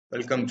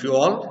Welcome to you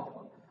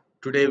all.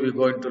 Today we're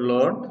going to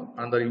learn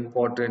another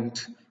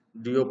important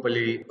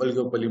duopoly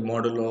oligopoly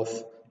model of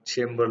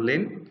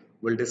Chamberlin.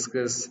 We'll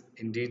discuss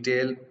in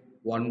detail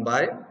one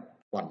by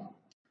one.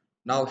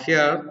 Now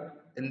here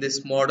in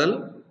this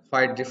model,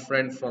 quite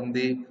different from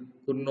the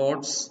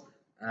Cournot's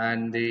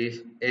and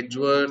the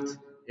Edgeworth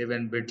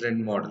even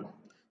Bertrand model.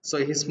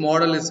 So his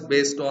model is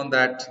based on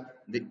that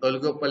the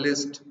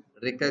oligopolist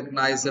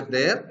recognize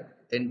their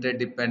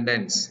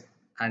interdependence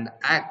and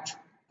act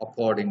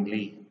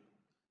accordingly.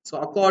 So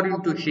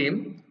according to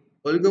him,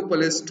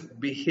 oligopolists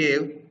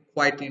behave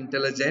quite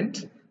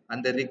intelligent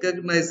and they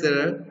recognize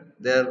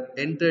their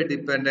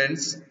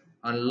interdependence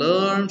and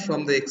learn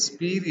from the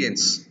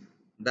experience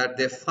that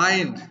they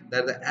find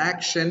that the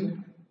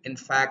action in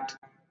fact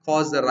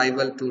cause the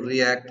rival to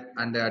react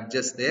and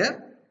adjust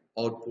their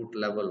output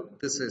level.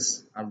 This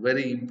is a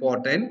very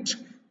important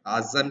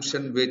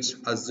assumption which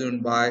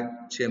assumed by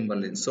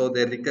Chamberlain. So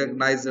they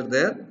recognize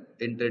their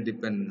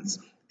interdependence.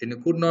 In a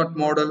Cournot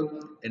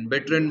model, in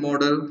Bertrand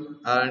model,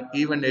 and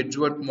even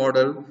Edgeworth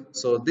model,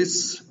 so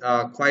this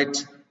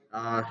quite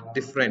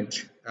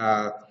different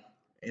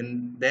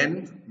in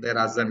then their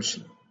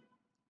assumption.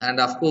 And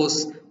of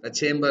course, the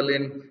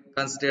Chamberlain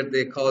considered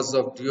the cause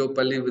of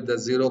duopoly with the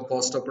zero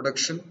cost of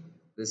production.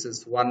 This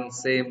is one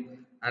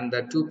same, and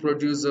the two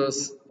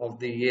producers of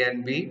the A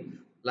and B.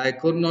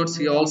 Like Cournot's,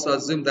 he also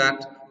assumed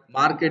that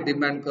market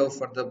demand curve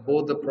for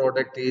both the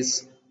product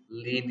is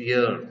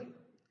linear.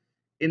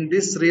 In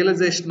this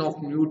realization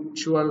of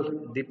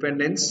mutual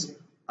dependence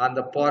on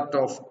the part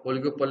of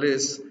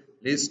oligopolies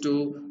leads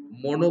to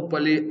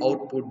monopoly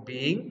output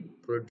being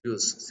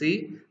produced.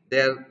 See,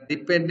 their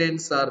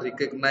dependence are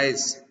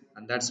recognized,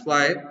 and that's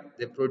why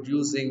they're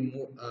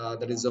producing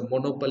there is a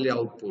monopoly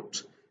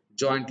output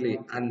jointly,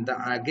 and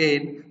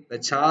again the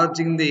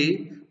charging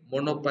the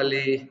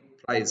monopoly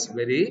price,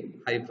 very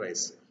high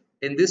price.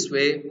 In this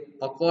way,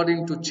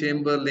 according to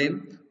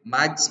Chamberlain,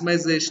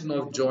 maximization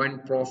of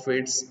joint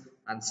profits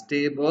and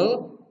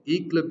stable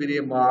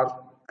equilibrium are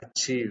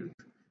achieved.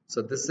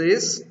 So this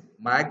is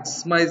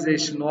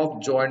maximization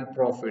of joint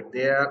profit.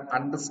 They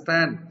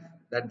understand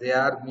that they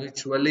are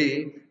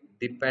mutually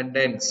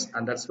dependent,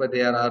 and that's why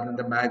they are earning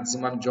the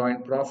maximum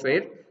joint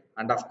profit.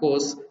 And of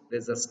course,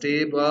 there's a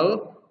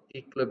stable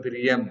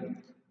equilibrium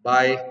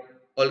by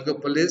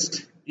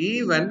oligopolist.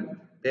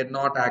 Even they're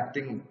not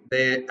acting,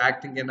 they're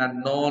acting in a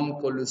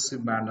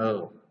non-collusive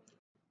manner.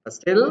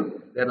 Still,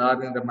 they are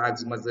earning the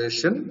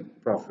maximization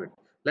profit.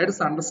 Let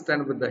us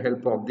understand with the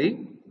help of the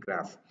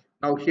graph.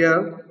 Now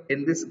here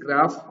in this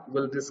graph,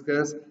 we'll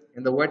discuss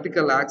in the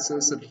vertical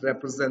axis it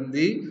represents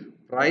the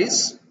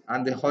price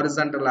and the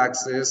horizontal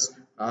axis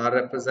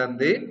represent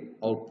the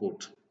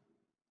output.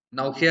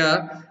 Now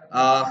here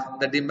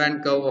the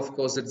demand curve, of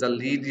course, it's a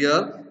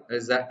linear,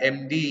 is a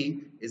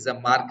MD is a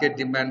market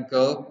demand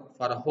curve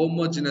for a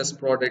homogeneous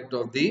product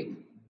of the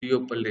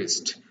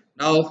duopolist.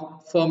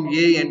 Now firm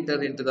A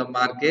enter into the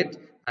market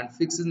and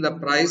fixing the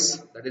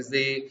price, that is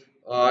the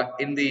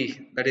in the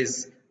that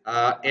is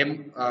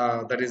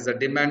that is the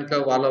demand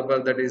curve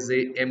allowable, that is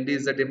the MD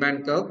is the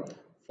demand curve.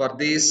 For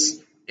this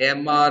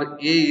MRA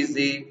is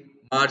the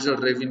marginal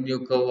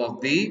revenue curve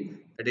of the,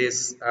 that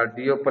is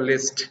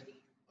duopolist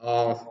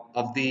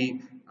of the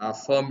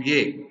firm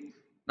A.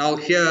 Now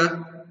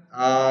here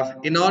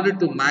in order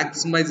to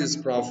maximize his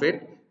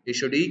profit, he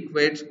should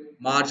equate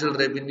marginal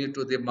revenue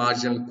to the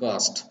marginal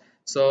cost.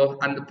 So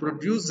and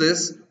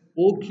produces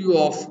OQ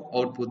of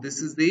output.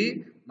 This is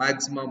the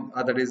maximum,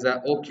 that is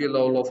the OQ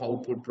level of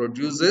output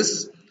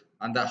produces,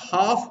 and the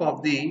half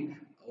of the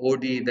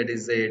OD, that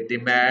is a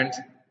demand,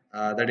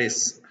 that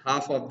is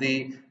half of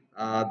the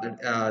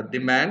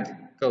demand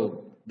curve,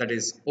 that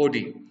is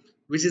OD,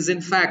 which is in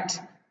fact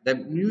the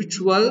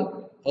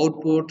mutual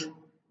output,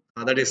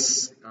 that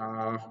is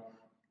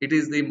it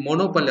is the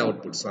monopoly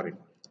output, sorry,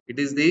 it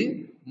is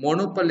the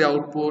monopoly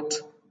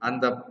output,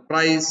 and the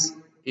price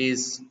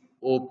is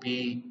OP,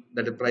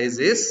 that the price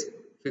is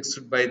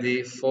fixed by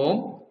the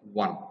firm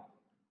 1.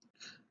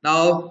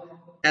 Now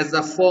as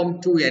the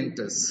firm 2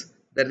 enters,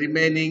 the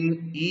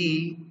remaining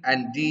E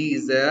and D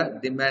is a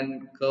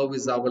demand curve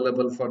is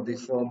available for the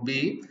firm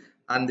B,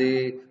 and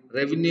the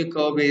revenue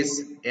curve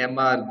is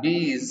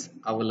MRB is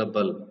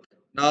available.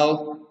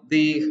 Now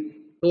the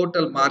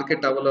total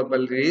market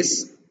available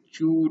is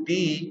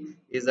QD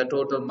is the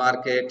total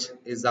market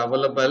is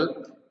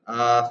available,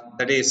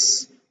 that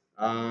is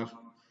that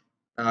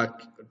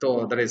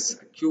is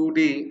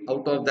QD.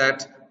 Out of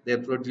that they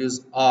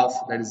produce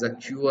off, that is a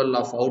QL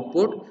of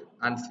output,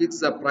 and fix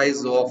the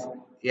price of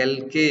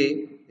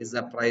LK is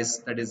the price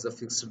that is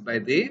fixed by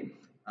the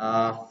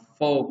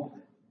firm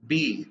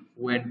B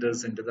who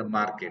enters into the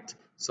market.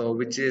 So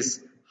which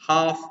is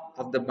half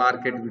of the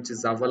market which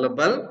is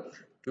available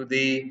to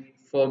the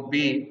firm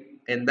B.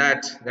 In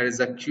that there is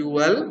a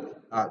QL,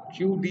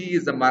 QD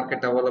is the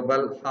market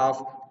available,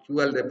 half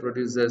QL the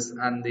producers,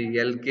 and the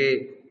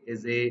LK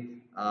is a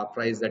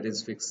price that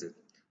is fixed.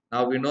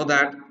 Now we know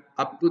that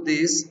up to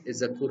this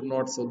is a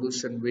Cournot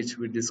solution which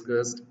we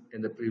discussed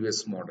in the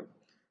previous model.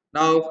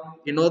 Now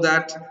you know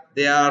that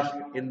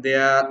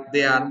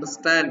they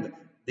understand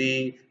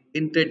the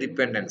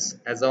interdependence.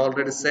 As I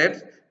already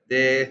said,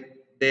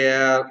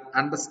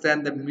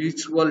 understand the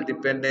mutual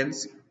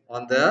dependence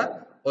on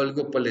the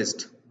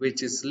oligopolist,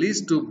 which is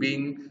leads to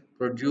being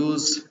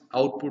produced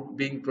output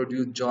being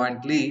produced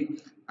jointly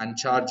and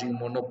charging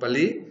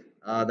monopoly,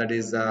 that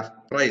is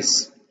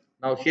price.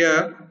 Now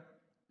here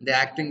they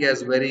acting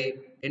as very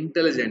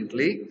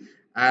intelligently,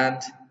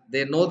 and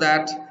they know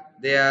that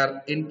they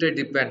are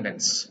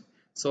interdependence.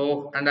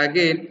 So and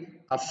again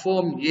a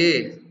firm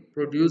A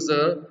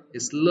producer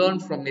is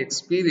learned from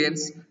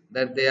experience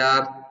that they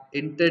are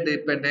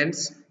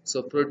interdependence.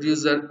 So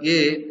producer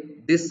A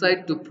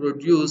decide to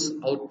produce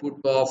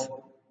output of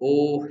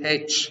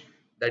OH,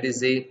 that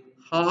is a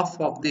half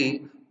of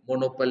the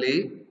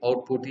monopoly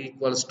output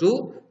equals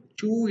to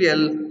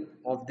QL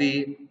of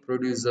the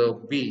producer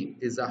B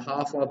is a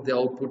half of the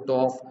output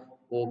of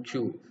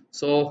OQ.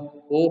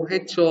 So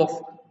OH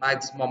of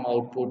maximum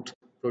output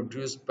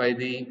produced by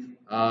the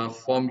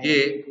firm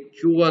A,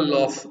 QL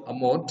of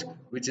amount,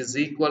 which is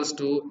equals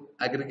to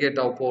aggregate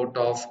output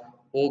of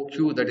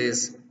OQ, that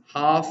is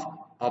half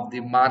of the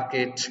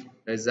market,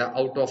 that is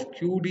out of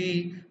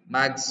QD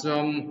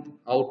maximum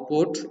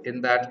output,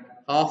 in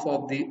that half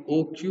of the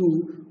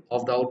OQ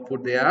of the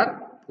output they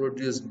are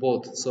produced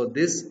both. So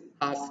this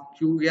half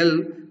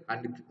QL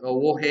and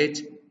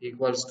OH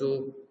equals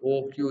to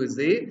OQ is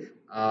the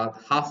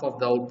half of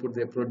the output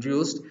they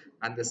produced,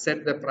 and they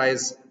set the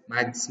price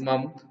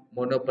maximum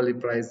monopoly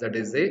price, that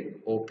is the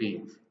OP.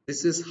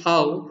 This is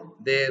how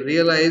they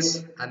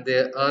realize, and they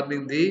are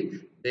earning the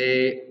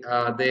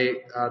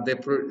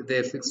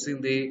they're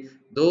fixing the,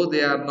 though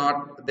they are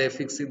not, they're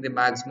fixing the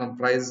maximum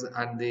price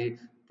and the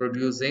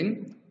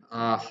producing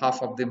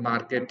half of the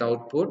market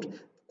output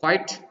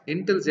quite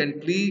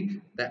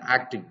intelligently. They're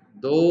acting,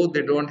 though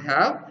they don't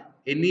have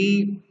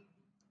any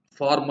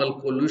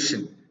formal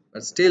collusion,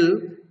 but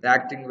still the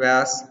acting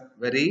was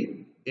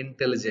very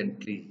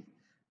intelligently.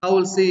 Now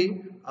we'll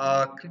see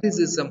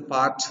criticism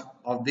part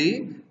of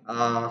the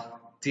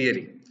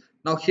theory.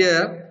 Now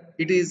here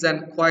it is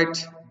an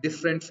quite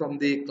different from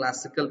the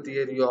classical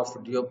theory of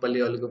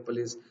duopoly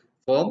oligopolies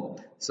firm.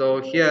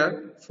 So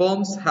here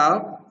firms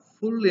have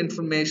full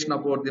information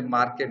about the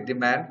market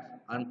demand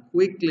and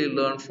quickly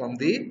learn from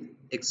the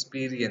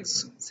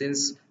experience,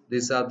 since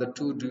these are the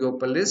two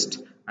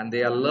duopolists, and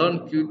they are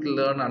quickly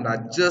learn and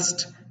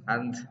adjust,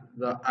 and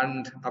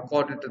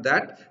according to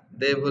that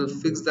they will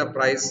fix the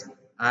price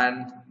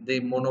and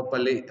the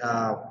monopoly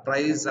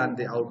price and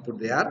the output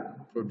they are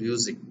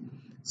producing.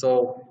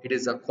 So it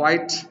is a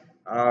quite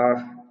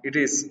it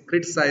is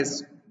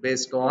criticized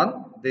based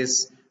on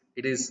this.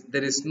 It is,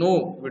 there is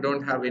no, we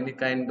don't have any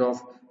kind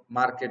of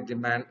market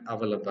demand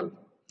available.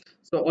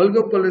 So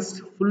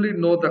oligopolists fully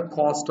know the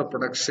cost of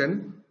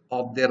production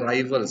of their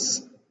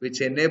rivals,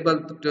 which enable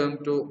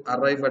them to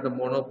arrive at a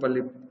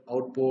monopoly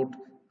output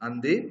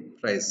and the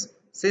price.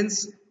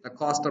 Since the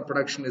cost of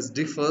production is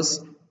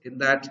differs, in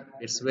that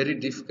it's very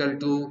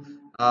difficult to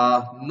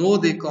know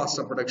the cost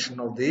of production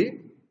of the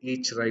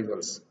each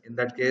rivals. In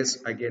that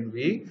case, again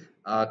we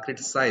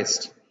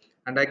criticized.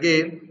 And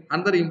again,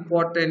 another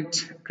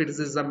important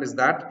criticism is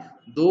that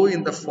though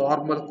in the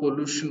formal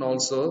collusion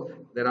also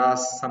there are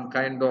some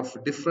kind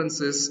of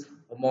differences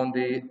among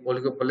the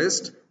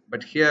oligopolist,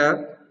 but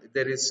here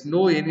there is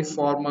no any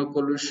formal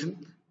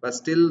collusion, but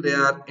still they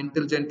are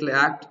intelligently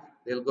act.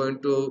 They are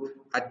going to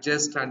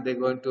adjust, and they're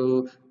going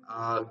to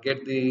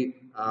get the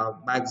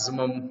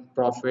maximum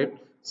profit.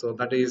 So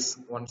that is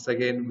once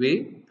again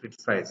we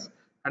criticize.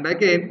 And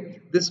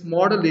again, this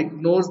model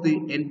ignores the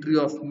entry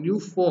of new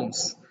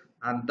firms,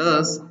 and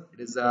thus it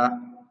is a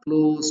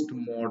closed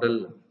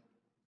model.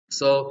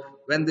 So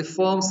when the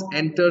firms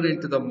enter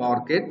into the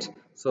market,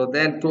 so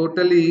then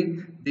totally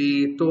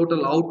the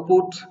total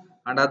output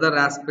and other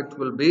aspect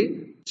will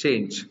be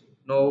changed.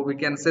 Now we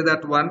can say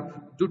that one,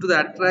 due to the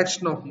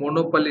attraction of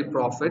monopoly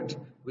profit,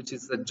 which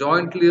is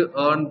jointly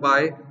earned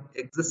by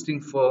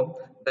existing firm,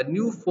 the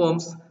new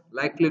firms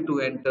likely to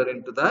enter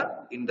into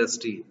the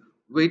industry,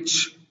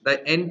 which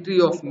the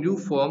entry of new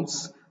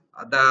firms,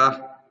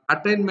 the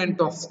attainment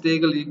of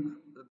stable,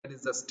 that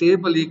is the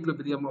stable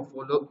equilibrium of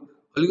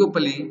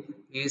oligopoly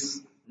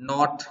is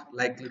not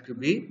likely to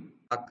be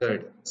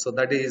occurred. So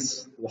that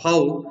is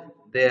how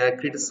they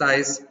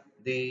criticize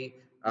the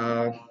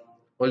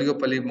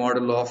oligopoly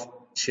model of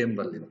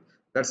Chamberlin.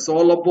 That's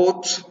all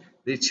about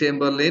the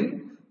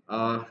Chamberlin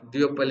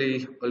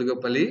duopoly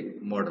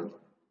oligopoly model.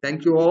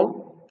 Thank you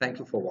all. Thank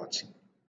you for watching.